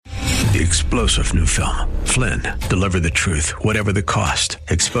The explosive new film, Flynn, deliver the truth, whatever the cost,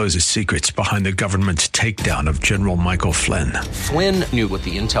 exposes secrets behind the government's takedown of General Michael Flynn. Flynn knew what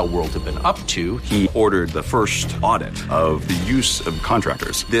the intel world had been up to. He ordered the first audit of the use of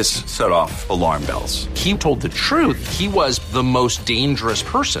contractors. This set off alarm bells. He told the truth. He was the most dangerous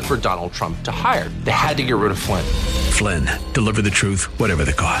person for Donald Trump to hire. They had to get rid of Flynn. Flynn, deliver the truth, whatever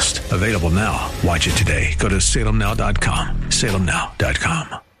the cost. Available now. Watch it today. Go to salemnow.com.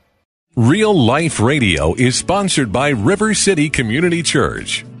 salemnow.com. Real Life Radio is sponsored by River City Community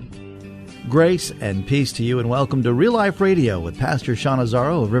Church. Grace and peace to you, and welcome to Real Life Radio with Pastor Sean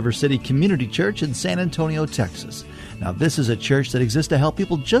Azzaro of River City Community Church in San Antonio, Texas. Now, this is a church that exists to help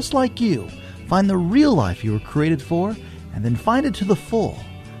people just like you find the real life you were created for and then find it to the full.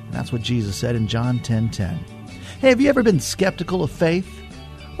 And that's what Jesus said in John 10:10. Hey, have you ever been skeptical of faith?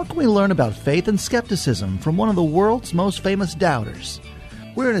 What can we learn about faith and skepticism from one of the world's most famous doubters?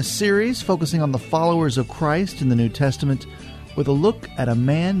 We're in a series focusing on the followers of Christ in the New Testament with a look at a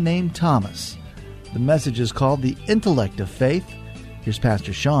man named Thomas. The message is called The Intellect of Faith. Here's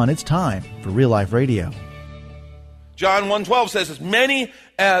Pastor Sean. It's time for Real Life Radio. John 1:12 says, as many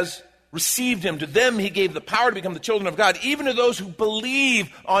as received him, to them he gave the power to become the children of God, even to those who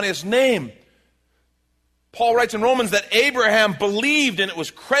believe on his name. Paul writes in Romans that Abraham believed and it was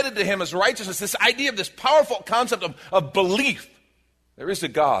credited to him as righteousness. This idea of this powerful concept of belief. There is a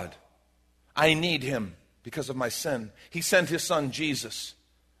God. I need him because of my sin. He sent his son Jesus.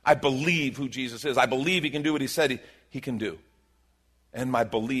 I believe who Jesus is. I believe he can do what he said he can do. And my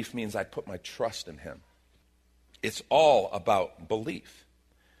belief means I put my trust in him. It's all about belief.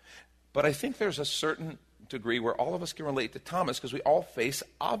 But I think there's a certain degree where all of us can relate to Thomas because we all face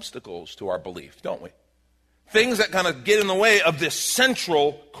obstacles to our belief, don't we? Things that kind of get in the way of this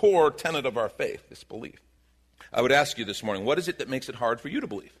central core tenet of our faith, this belief. I would ask you this morning, what is it that makes it hard for you to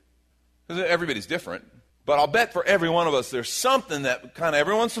believe? Because everybody's different. But I'll bet for every one of us, there's something that kind of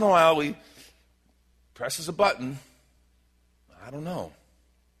every once in a while we presses a button. I don't know.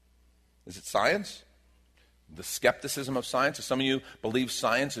 Is it science? The skepticism of science? Or some of you believe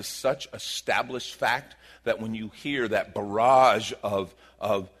science is such established fact that when you hear that barrage of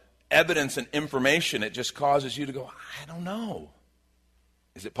evidence and information, it just causes you to go, I don't know.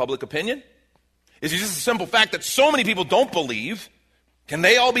 Is it public opinion? Is it just a simple fact that so many people don't believe? Can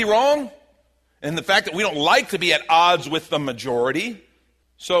they all be wrong? And the fact that we don't like to be at odds with the majority.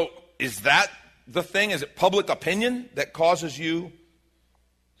 So is that the thing? Is it public opinion that causes you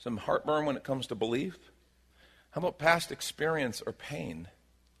some heartburn when it comes to belief? How about past experience or pain?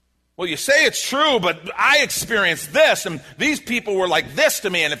 Well, you say it's true, but I experienced this, and these people were like this to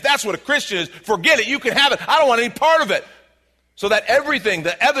me, and if that's what a Christian is, forget it, you can have it. I don't want any part of it. So that everything,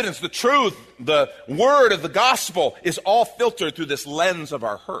 the evidence, the truth, the word of the gospel is all filtered through this lens of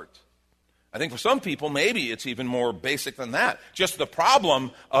our hurt. I think for some people, maybe it's even more basic than that. Just the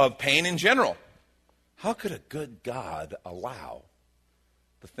problem of pain in general. How could a good God allow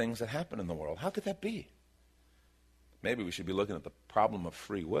the things that happen in the world? How could that be? Maybe we should be looking at the problem of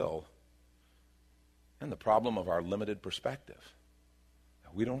free will and the problem of our limited perspective.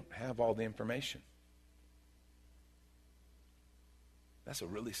 We don't have all the information. That's a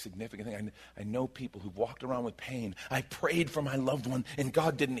really significant thing. I know people who've walked around with pain. I prayed for my loved one and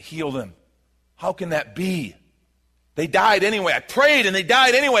God didn't heal them. How can that be? They died anyway. I prayed and they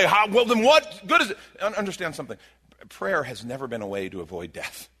died anyway. Well, then what good is it? Understand something. Prayer has never been a way to avoid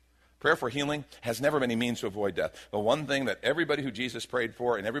death. Prayer for healing has never been a means to avoid death. The one thing that everybody who Jesus prayed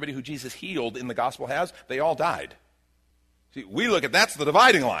for and everybody who Jesus healed in the gospel has, they all died. See, we look at that's the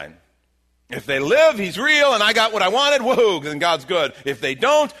dividing line. If they live, he's real, and I got what I wanted, woohoo, then God's good. If they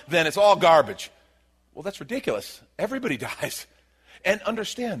don't, then it's all garbage. Well, that's ridiculous. Everybody dies. And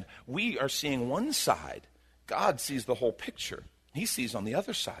understand, we are seeing one side. God sees the whole picture. He sees on the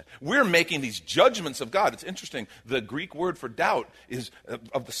other side. We're making these judgments of God. It's interesting. The Greek word for doubt is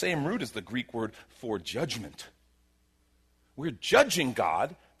of the same root as the Greek word for judgment. We're judging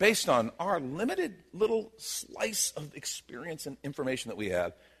God based on our limited little slice of experience and information that we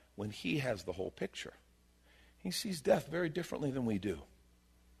have when he has the whole picture. He sees death very differently than we do.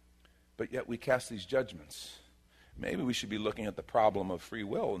 But yet we cast these judgments. Maybe we should be looking at the problem of free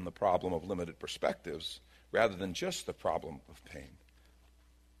will and the problem of limited perspectives rather than just the problem of pain.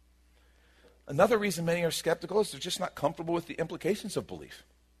 Another reason many are skeptical is they're just not comfortable with the implications of belief.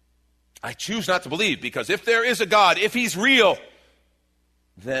 I choose not to believe because if there is a God, if he's real,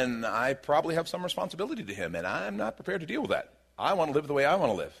 then I probably have some responsibility to him, and I'm not prepared to deal with that. I want to live the way I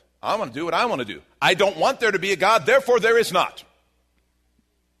want to live. I want to do what I want to do. I don't want there to be a God, therefore there is not.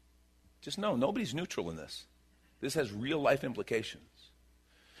 Just know, nobody's neutral in this. This has real life implications.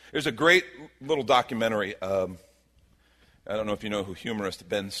 There's a great little documentary. I don't know if you know who humorist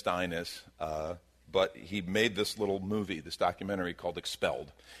Ben Stein is, but he made this little movie, this documentary called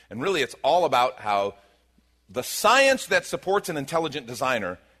Expelled. And really it's all about how the science that supports an intelligent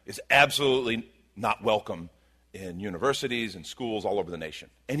designer is absolutely not welcome in universities and schools all over the nation.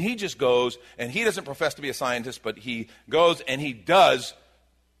 And he just goes, and he doesn't profess to be a scientist, but he goes and he does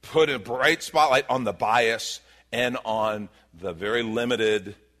put a bright spotlight on the bias and on the very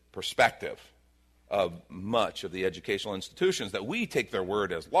limited perspective of much of the educational institutions that we take their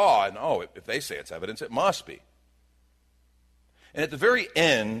word as law, and if they say it's evidence, it must be. And at the very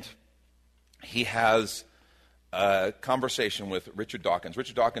end, he has a conversation with Richard Dawkins.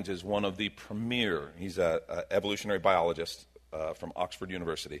 Richard Dawkins is one of the premier, he's an evolutionary biologist from Oxford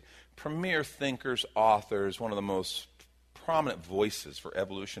University, premier thinkers, authors, one of the most prominent voices for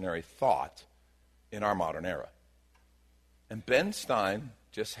evolutionary thought in our modern era. And Ben Stein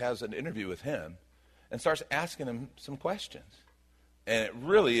just has an interview with him and starts asking him some questions. And it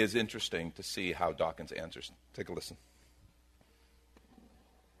really is interesting to see how Dawkins answers. Take a listen.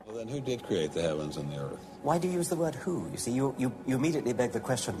 Well, then who did create the heavens and the earth? Why do you use the word who? You see, you immediately beg the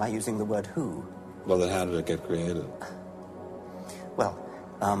question by using the word who. Well, then how did it get created? Well,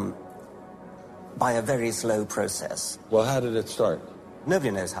 by a very slow process. Well, how did it start?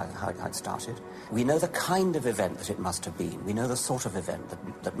 Nobody knows how it started. We know the kind of event that it must have been. We know the sort of event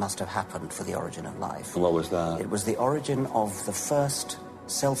that must have happened for the origin of life. And what was that? It was the origin of the first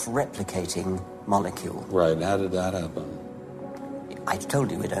self-replicating molecule. Right, and how did that happen? I told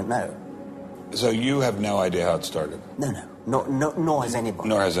you we don't know. So you have no idea how it started? No, nor has anybody.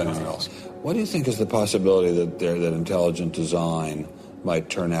 Nor has anyone else. What do you think is the possibility that intelligent design might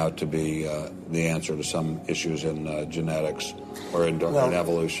turn out to be the answer to some issues in genetics or in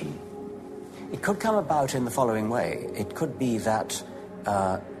evolution? It could come about in the following way. It could be that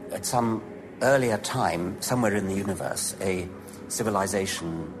at some earlier time, somewhere in the universe, a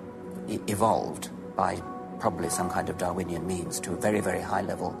civilization evolved by probably some kind of Darwinian means to a very, very high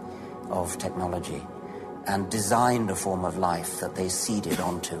level of technology and designed a form of life that they seeded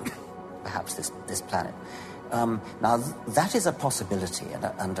onto, perhaps this planet. Now, that is a possibility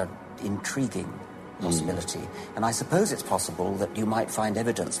and an intriguing possibility. And I suppose it's possible that you might find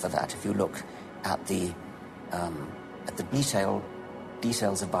evidence for that if you look at the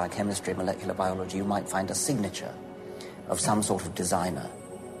details of biochemistry, molecular biology. You might find a signature of some sort of designer.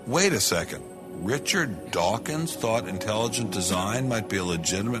 Wait a second. Richard Dawkins thought intelligent design might be a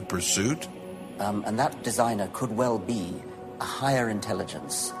legitimate pursuit? And that designer could well be a higher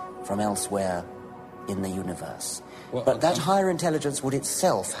intelligence from elsewhere in the universe. Well, but that higher intelligence would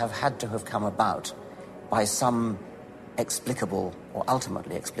itself have had to have come about by some explicable or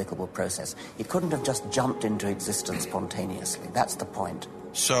ultimately explicable process. It couldn't have just jumped into existence spontaneously. That's the point.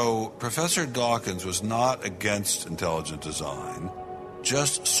 So Professor Dawkins was not against intelligent design,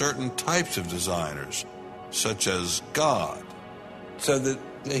 just certain types of designers, such as God. So the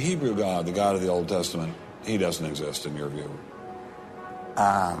Hebrew God, the God of the Old Testament, he doesn't exist in your view?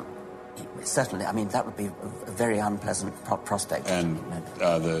 Certainly. I mean, that would be a very unpleasant prospect. And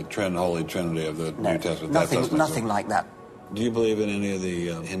the Holy Trinity of the New Testament, nothing like that. Do you believe in any of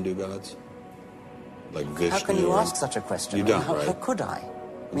the Hindu gods? Like Vishnu? How can you ask such a question? You don't, how could I?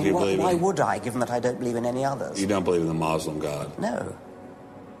 I mean, why would I, given that I don't believe in any others? You don't believe in the Muslim God? No.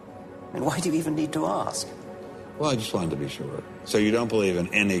 I mean, why do you even need to ask? Well, I just wanted to be sure. So you don't believe in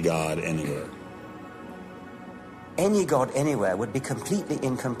any God anywhere? Any God anywhere would be completely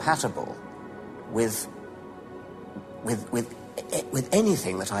incompatible with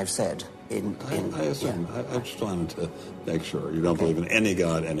anything that I've said. I assume. Yeah. I just wanted to make sure. You don't believe in any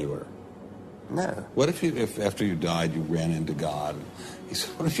God anywhere? No. What if after you died you ran into God? He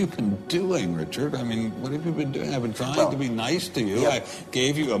said, "What have you been doing, Richard? I mean, what have you been doing? I've been trying to be nice to you. I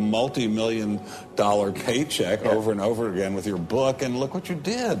gave you a multi-million-dollar paycheck over and over again with your book, and look what you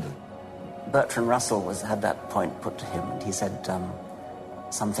did." Bertrand Russell had that point put to him, and he said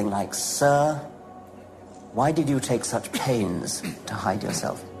something like, "Sir, why did you take such pains to hide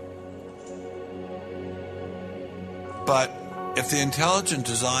yourself?" But if the intelligent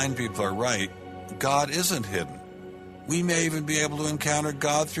design people are right, God isn't hidden. We may even be able to encounter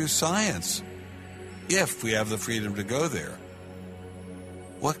God through science, if we have the freedom to go there.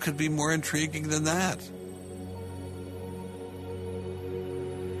 What could be more intriguing than that?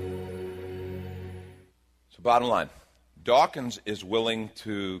 So bottom line, Dawkins is willing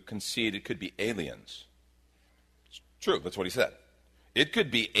to concede it could be aliens. It's true, that's what he said. It could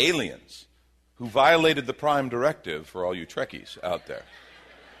be aliens who violated the Prime Directive, for all you Trekkies out there.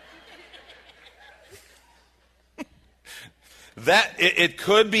 That it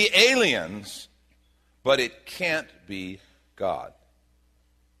could be aliens, but it can't be God.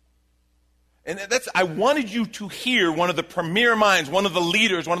 And I wanted you to hear one of the premier minds, one of the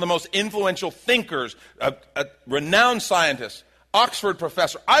leaders, one of the most influential thinkers, a renowned scientist, Oxford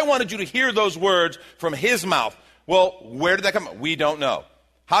professor. I wanted you to hear those words from his mouth. Well, where did that come from? We don't know.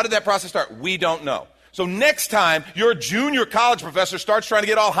 How did that process start? We don't know. So next time your junior college professor starts trying to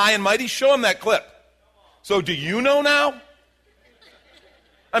get all high and mighty, show him that clip. So do you know now?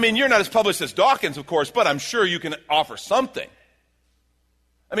 I mean, you're not as published as Dawkins, of course, but I'm sure you can offer something.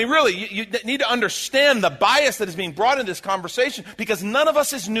 I mean, really, you need to understand the bias that is being brought into this conversation because none of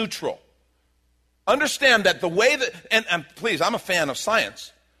us is neutral. Understand that the way that, and please, I'm a fan of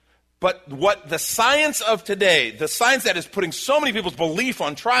science, but what the science of today, the science that is putting so many people's belief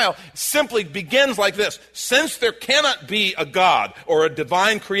on trial, simply begins like this. Since there cannot be a God or a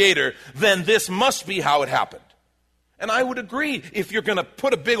divine creator, then this must be how it happened. And I would agree. If you're going to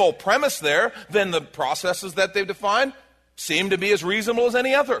put a big old premise there, then the processes that they've defined seem to be as reasonable as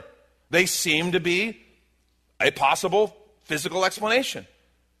any other. They seem to be a possible physical explanation.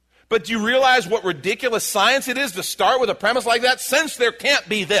 But do you realize what ridiculous science it is to start with a premise like that? Since there can't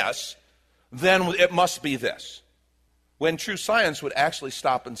be this, then it must be this. When true science would actually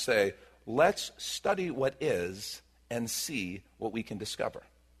stop and say, let's study what is and see what we can discover.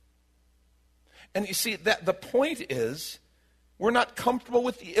 And you see, that the point is, we're not comfortable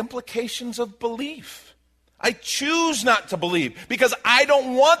with the implications of belief. I choose not to believe because I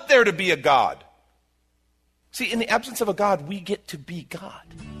don't want there to be a God. See, in the absence of a God, we get to be God.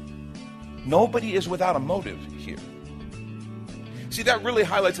 Nobody is without a motive here. See, that really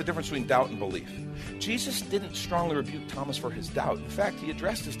highlights the difference between doubt and belief. Jesus didn't strongly rebuke Thomas for his doubt. In fact, he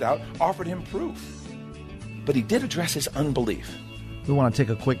addressed his doubt, offered him proof. But he did address his unbelief. We want to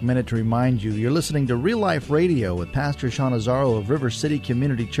take a quick minute to remind you you're listening to Real Life Radio with Pastor Sean Azzaro of River City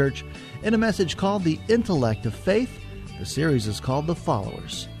Community Church in a message called The Intellect of Faith. The series is called The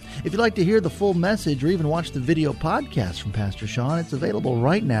Followers. If you'd like to hear the full message or even watch the video podcast from Pastor Sean, it's available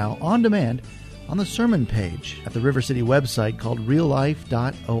right now on demand on the sermon page at the River City website called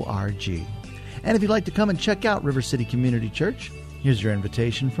reallife.org. And if you'd like to come and check out River City Community Church, here's your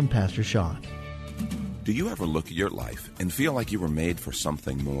invitation from Pastor Sean. Do you ever look at your life and feel like you were made for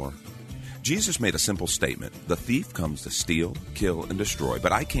something more? Jesus made a simple statement. The thief comes to steal, kill, and destroy,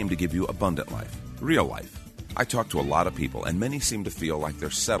 but I came to give you abundant life, real life. I talk to a lot of people, and many seem to feel like they're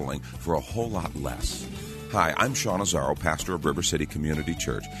settling for a whole lot less. Hi, I'm Sean Azzaro, pastor of River City Community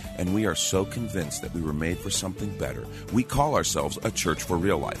Church, and we are so convinced that we were made for something better. We call ourselves a church for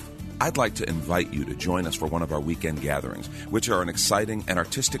real life. I'd like to invite you to join us for one of our weekend gatherings, which are an exciting and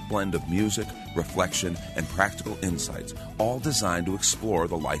artistic blend of music, reflection, and practical insights, all designed to explore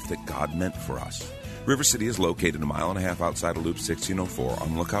the life that God meant for us. River City is located 1.5 miles outside of Loop 1604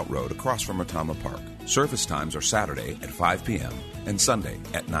 on Lookout Road across from Retama Park. Service times are Saturday at 5 p.m. and Sunday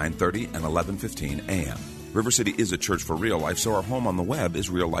at 9:30 and 11:15 a.m. River City is a church for real life, so our home on the web is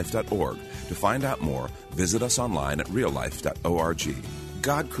reallife.org. To find out more, visit us online at reallife.org.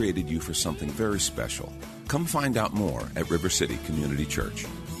 God created you for something very special. Come find out more at River City Community Church.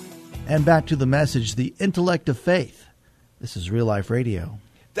 And back to the message, The Intellect of Faith. This is Real Life Radio.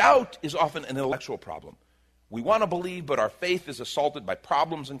 Doubt is often an intellectual problem. We want to believe, but our faith is assaulted by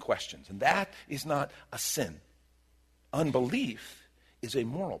problems and questions, and that is not a sin. Unbelief is a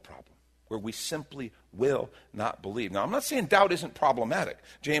moral problem where we simply will not believe. Now, I'm not saying doubt isn't problematic.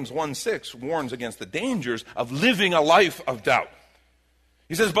 James 1:6 warns against the dangers of living a life of doubt.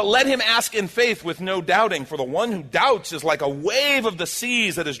 He says, but let him ask in faith with no doubting, for the one who doubts is like a wave of the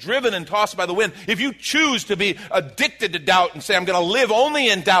seas that is driven and tossed by the wind. If you choose to be addicted to doubt and say, I'm going to live only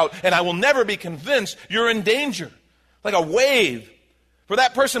in doubt and I will never be convinced, you're in danger. Like a wave. For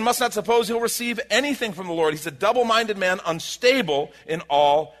that person must not suppose he'll receive anything from the Lord. He's a double-minded man, unstable in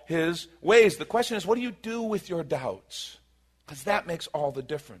all his ways. The question is, what do you do with your doubts? Because that makes all the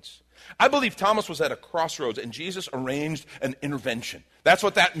difference. I believe Thomas was at a crossroads and Jesus arranged an intervention. That's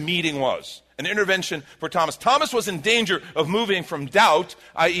what that meeting was, an intervention for Thomas. Thomas was in danger of moving from doubt,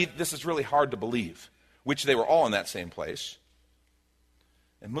 i.e., this is really hard to believe, which they were all in that same place,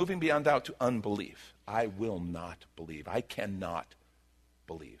 and moving beyond doubt to unbelief. I will not believe. I cannot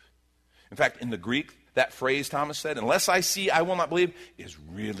believe. In fact, in the Greek, that phrase Thomas said, unless I see, I will not believe, is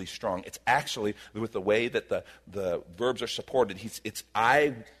really strong. It's actually, with the way that the verbs are supported, it's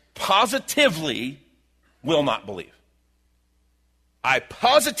I positively will not believe. I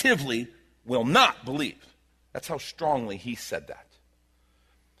positively will not believe. That's how strongly he said that.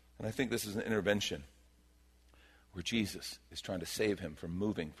 And I think this is an intervention where Jesus is trying to save him from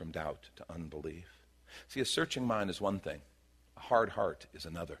moving from doubt to unbelief. See, a searching mind is one thing. A A hard heart is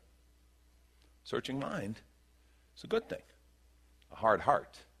another. Searching mind is a good thing. A hard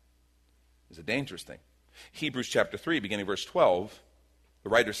heart is a dangerous thing. Hebrews chapter 3, beginning verse 12, the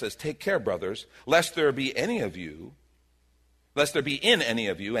writer says, "Take care, brothers, lest there be in any of you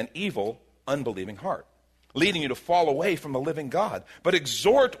an evil, unbelieving heart, leading you to fall away from the living God. But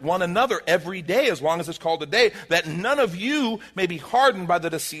exhort one another every day, as long as it's called a day, that none of you may be hardened by the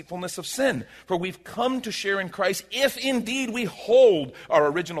deceitfulness of sin. For we've come to share in Christ, if indeed we hold our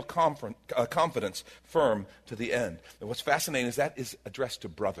original confidence firm to the end." And what's fascinating is that is addressed to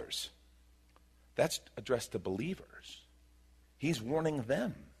brothers. That's addressed to believers. He's warning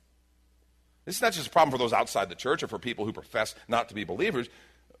them. This is not just a problem for those outside the church or for people who profess not to be believers.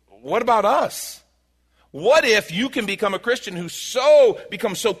 What about us? What if you can become a Christian who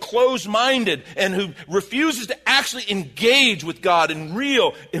becomes so closed-minded and who refuses to actually engage with God in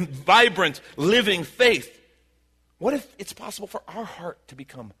real and vibrant living faith? What if it's possible for our heart to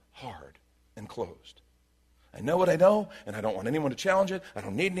become hard and closed? I know what I know, and I don't want anyone to challenge it. I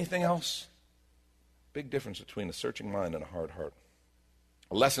don't need anything else. Big difference between a searching mind and a hard heart.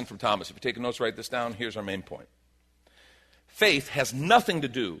 A lesson from Thomas. If you're taking notes, write this down. Here's our main point. Faith has nothing to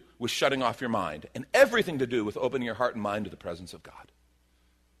do with shutting off your mind and everything to do with opening your heart and mind to the presence of God.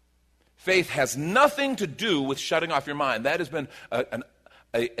 Faith has nothing to do with shutting off your mind. That has been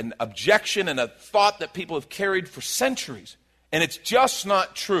an objection and a thought that people have carried for centuries, and it's just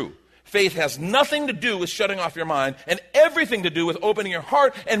not true. Faith has nothing to do with shutting off your mind and everything to do with opening your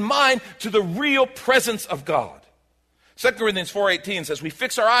heart and mind to the real presence of God. 2 Corinthians 4:18 says, "We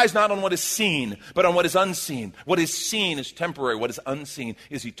fix our eyes not on what is seen, but on what is unseen. What is seen is temporary. What is unseen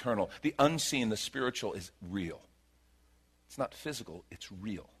is eternal." The unseen, the spiritual, is real. It's not physical, it's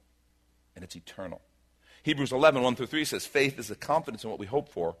real. And it's eternal. Hebrews 11:1-3 says, "Faith is the confidence in what we hope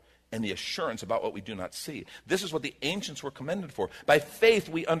for and the assurance about what we do not see." This is what the ancients were commended for. By faith,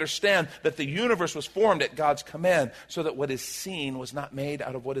 we understand that the universe was formed at God's command, so that what is seen was not made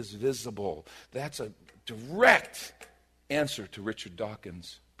out of what is visible. That's a direct answer to Richard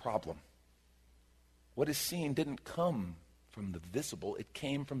Dawkins' problem. What is seen didn't come from the visible. It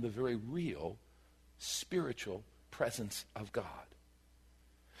came from the very real, spiritual presence of God.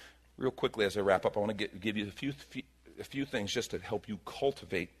 Real quickly as I wrap up, I want to give you a few things just to help you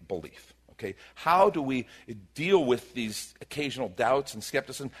cultivate belief. Okay? How do we deal with these occasional doubts and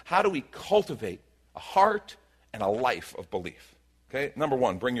skepticism? How do we cultivate a heart and a life of belief? Okay? Number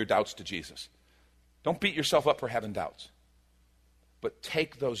one, bring your doubts to Jesus. Don't beat yourself up for having doubts. But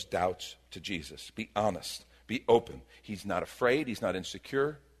take those doubts to Jesus. Be honest. Be open. He's not afraid. He's not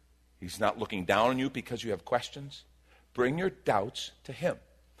insecure. He's not looking down on you because you have questions. Bring your doubts to him.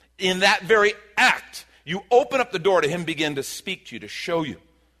 In that very act, you open up the door to him begin to speak to you, to show you.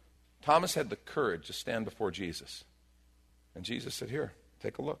 Thomas had the courage to stand before Jesus. And Jesus said, "Here,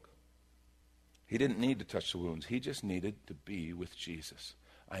 take a look." He didn't need to touch the wounds. He just needed to be with Jesus.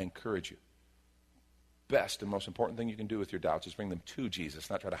 I encourage you. Best and most important thing you can do with your doubts is bring them to Jesus,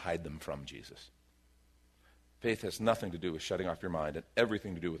 not try to hide them from Jesus. Faith has nothing to do with shutting off your mind and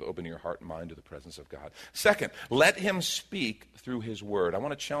everything to do with opening your heart and mind to the presence of God. Second, let him speak through his word. I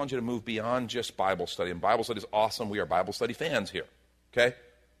want to challenge you to move beyond just Bible study. And Bible study is awesome. We are Bible study fans here. Okay?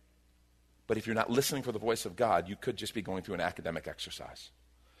 But if you're not listening for the voice of God, you could just be going through an academic exercise.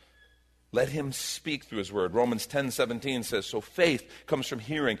 Let him speak through his word. Romans 10:17 says, "So faith comes from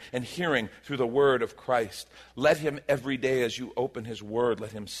hearing, and hearing through the word of Christ." Let him every day as you open his word,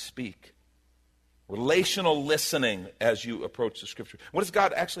 let him speak. Relational listening as you approach the scripture. What does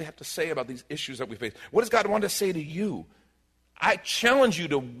God actually have to say about these issues that we face? What does God want to say to you? I challenge you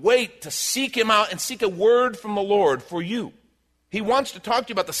to wait, to seek him out and seek a word from the Lord for you. He wants to talk to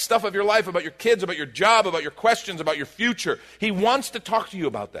you about the stuff of your life, about your kids, about your job, about your questions, about your future. He wants to talk to you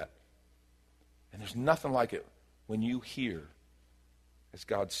about that. And there's nothing like it when you hear as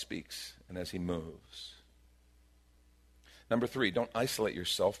God speaks and as he moves. Number 3, don't isolate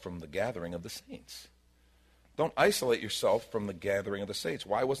yourself from the gathering of the saints. Don't isolate yourself from the gathering of the saints.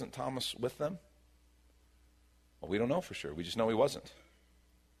 Why wasn't Thomas with them? Well, we don't know for sure. We just know he wasn't.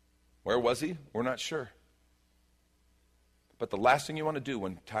 Where was he? We're not sure. But the last thing you want to do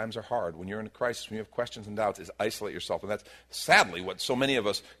when times are hard, when you're in a crisis, when you have questions and doubts, is isolate yourself. And that's sadly what so many of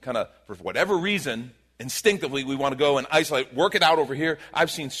us kind of, for whatever reason, instinctively we want to go and isolate, work it out over here.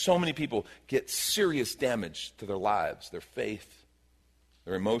 I've seen so many people get serious damage to their lives, their faith,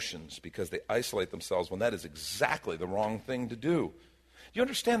 their emotions, because they isolate themselves when that is exactly the wrong thing to do. Do you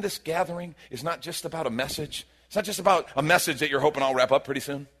understand this gathering is not just about a message? It's not just about a message that you're hoping I'll wrap up pretty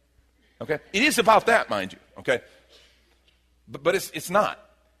soon. Okay? It is about that, mind you. Okay? But it's not.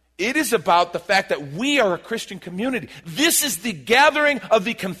 It is about the fact that we are a Christian community. This is the gathering of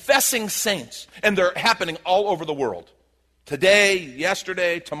the confessing saints, and they're happening all over the world. Today,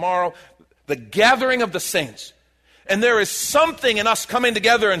 yesterday, tomorrow, the gathering of the saints. And there is something in us coming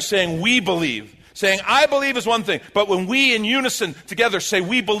together and saying, we believe. Saying, I believe is one thing, but when we in unison together say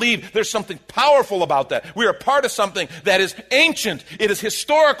we believe, there's something powerful about that. We are part of something that is ancient, it is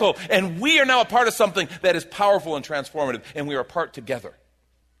historical, and we are now a part of something that is powerful and transformative, and we are a part together.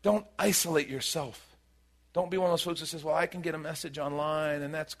 Don't isolate yourself. Don't be one of those folks that says, well, I can get a message online,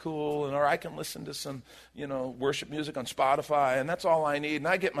 and that's cool, or I can listen to some, worship music on Spotify, and that's all I need, and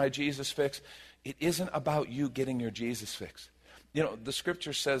I get my Jesus fix. It isn't about you getting your Jesus fix. The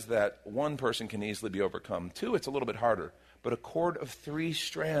scripture says that one person can easily be overcome. Two, it's a little bit harder. But a cord of 3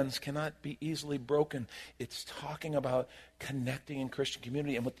 strands cannot be easily broken. It's talking about connecting in Christian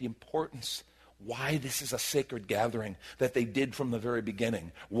community and what the importance, why this is a sacred gathering that they did from the very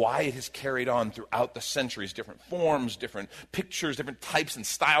beginning, why it has carried on throughout the centuries, different forms, different pictures, different types and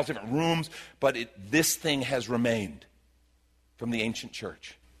styles, different rooms, but this thing has remained from the ancient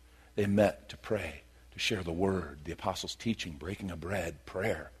church. They met to pray, to share the word, the apostles' teaching, breaking of bread,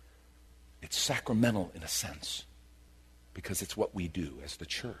 prayer. It's sacramental in a sense because it's what we do as the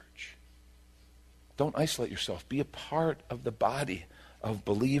church. Don't isolate yourself. Be a part of the body of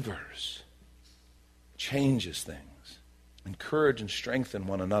believers. Changes things. Encourage and strengthen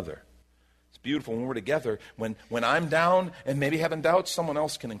one another. It's beautiful when we're together. When I'm down and maybe having doubts, someone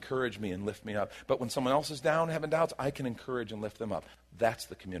else can encourage me and lift me up. But when someone else is down and having doubts, I can encourage and lift them up. That's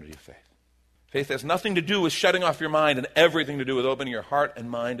the community of faith. Faith has nothing to do with shutting off your mind and everything to do with opening your heart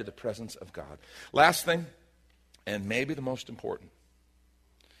and mind to the presence of God. Last thing, and maybe the most important,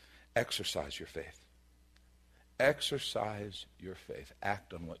 exercise your faith. Exercise your faith.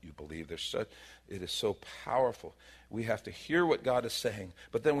 Act on what you believe. It is so powerful. We have to hear what God is saying,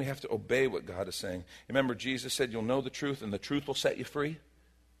 but then we have to obey what God is saying. Remember, Jesus said, you'll know the truth, and the truth will set you free.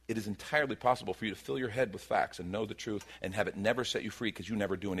 It is entirely possible for you to fill your head with facts and know the truth and have it never set you free because you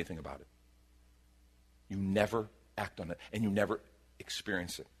never do anything about it. You never act on it, and you never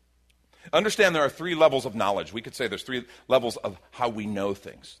experience it. Understand there are 3 levels of knowledge. We could say there's 3 levels of how we know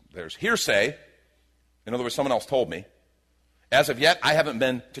things. There's hearsay. In other words, someone else told me. As of yet, I haven't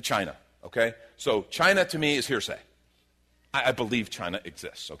been to China, okay? So China to me is hearsay. I believe China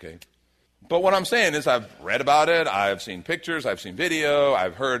exists, okay? But what I'm saying is I've read about it, I've seen pictures, I've seen video,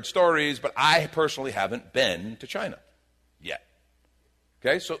 I've heard stories, but I personally haven't been to China yet.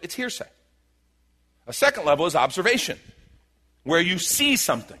 Okay, so it's hearsay. A second level is observation, where you see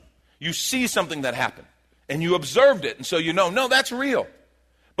something. You see something that happened, and you observed it, and so you know, no, that's real.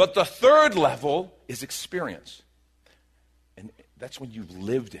 But the third level is experience. And that's when you've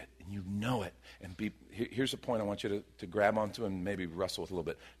lived it, and you know it. And here's a point I want you to grab onto and maybe wrestle with a little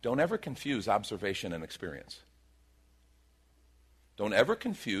bit. Don't ever confuse observation and experience. Don't ever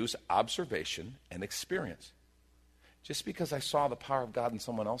confuse observation and experience. Just because I saw the power of God in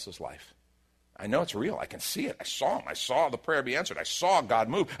someone else's life, I know it's real. I can see it. I saw him. I saw the prayer be answered. I saw God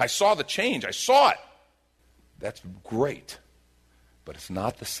move. I saw the change. I saw it. That's great. But it's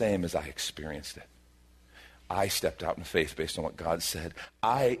not the same as I experienced it. I stepped out in faith based on what God said.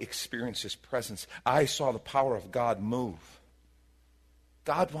 I experienced his presence. I saw the power of God move.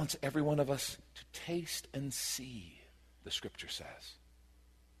 God wants every one of us to taste and see, the scripture says.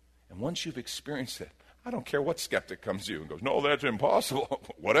 And once you've experienced it, I don't care what skeptic comes to you and goes, no, that's impossible.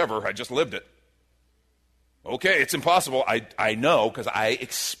 Whatever, I just lived it. Okay, it's impossible. I know because I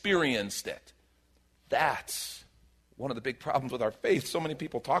experienced it. That's one of the big problems with our faith. So many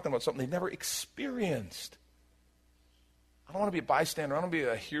people talking about something they've never experienced. I don't want to be a bystander. I don't want to be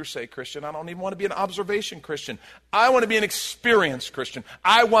a hearsay Christian. I don't even want to be an observation Christian. I want to be an experienced Christian.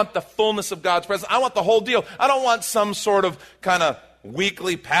 I want the fullness of God's presence. I want the whole deal. I don't want some sort of kind of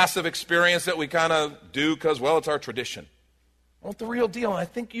weekly passive experience that we kind of do because, well, it's our tradition. I want the real deal, and I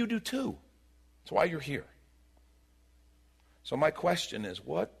think you do too. That's why you're here. So my question is,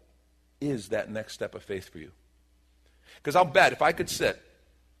 what is that next step of faith for you? Because I'll bet if I could sit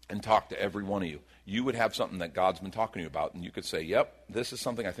and talk to every one of you, you would have something that God's been talking to you about, and you could say, yep, this is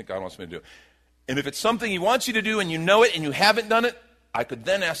something I think God wants me to do. And if it's something he wants you to do and you know it and you haven't done it, I could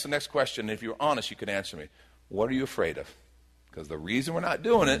then ask the next question, and if you're honest, you could answer me. What are you afraid of? Because the reason we're not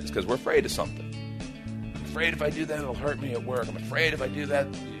doing it is because we're afraid of something. I'm afraid if I do that, it'll hurt me at work. I'm afraid if I do that,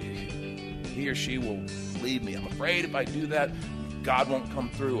 he or she will leave me. I'm afraid if I do that, God won't come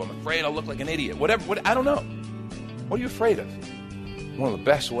through. I'm afraid I'll look like an idiot. Whatever, I don't know. What are you afraid of? One of the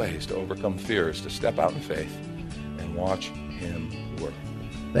best ways to overcome fear is to step out in faith and watch him work.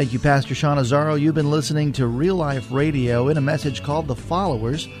 Thank you, Pastor Sean Azzaro. You've been listening to Real Life Radio in a message called The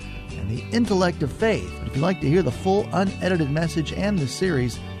Followers and the Intellect of Faith. If you'd like to hear the full unedited message and the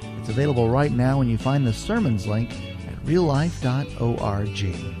series, it's available right now when you find the sermons link at reallife.org.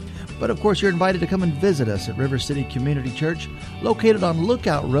 But of course, you're invited to come and visit us at River City Community Church, located on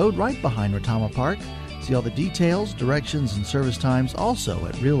Lookout Road right behind Retama Park. See all the details, directions, and service times also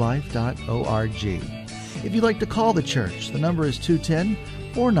at reallife.org. If you'd like to call the church, the number is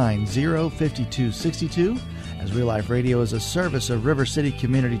 210-490-5262. As Real Life Radio is a service of River City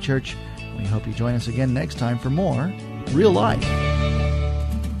Community Church, we hope you join us again next time for more Real Life.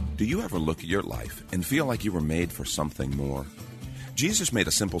 Do you ever look at your life and feel like you were made for something more? Jesus made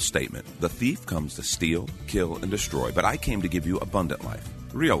a simple statement. The thief comes to steal, kill, and destroy, but I came to give you abundant life,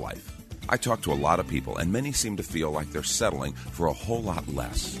 real life. I talk to a lot of people, and many seem to feel like they're settling for a whole lot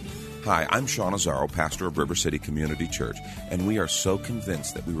less. Hi, I'm Sean Azzaro, pastor of River City Community Church, and we are so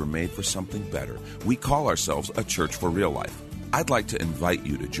convinced that we were made for something better. We call ourselves a church for real life. I'd like to invite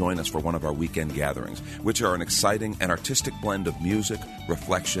you to join us for one of our weekend gatherings, which are an exciting and artistic blend of music,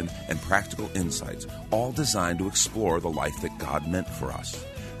 reflection, and practical insights, all designed to explore the life that God meant for us.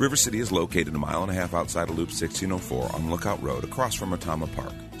 River City is located 1.5 miles outside of Loop 1604 on Lookout Road across from Retama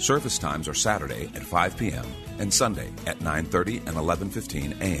Park. Service times are Saturday at 5 p.m. and Sunday at 9:30 and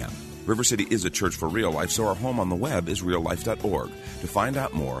 11:15 a.m. River City is a church for real life, so our home on the web is reallife.org. To find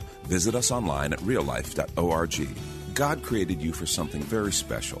out more, visit us online at reallife.org. God created you for something very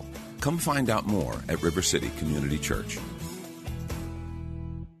special. Come find out more at River City Community Church.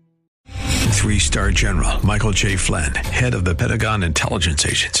 3-star General Michael J. Flynn, head of the Pentagon Intelligence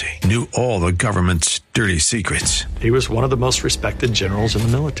Agency, knew all the government's dirty secrets. He was one of the most respected generals in the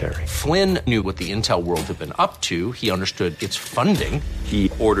military. Flynn knew what the intel world had been up to. He understood its funding. He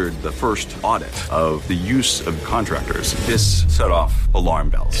ordered the first audit of the use of contractors. This set off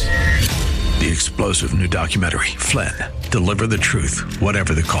alarm bells. The explosive new documentary, Flynn, Deliver the Truth,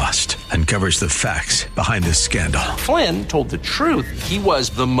 Whatever the Cost, uncovers the facts behind this scandal. Flynn told the truth. He was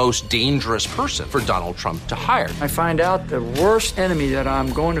the most dangerous person for Donald Trump to hire. I find out the worst enemy that I'm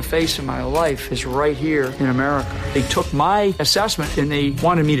going to face in my life is right here in America. They took my assessment and they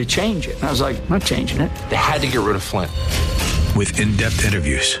wanted me to change it. And I was like, I'm not changing it. They had to get rid of Flynn. With in-depth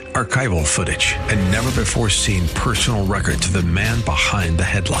interviews, archival footage, and never-before-seen personal records of the man behind the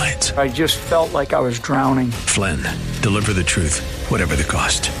headlines. I just felt like I was drowning. Flynn, Deliver the Truth, Whatever the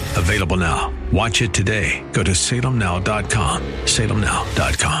Cost. Available now. Watch it today. Go to salemnow.com.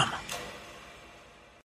 salemnow.com.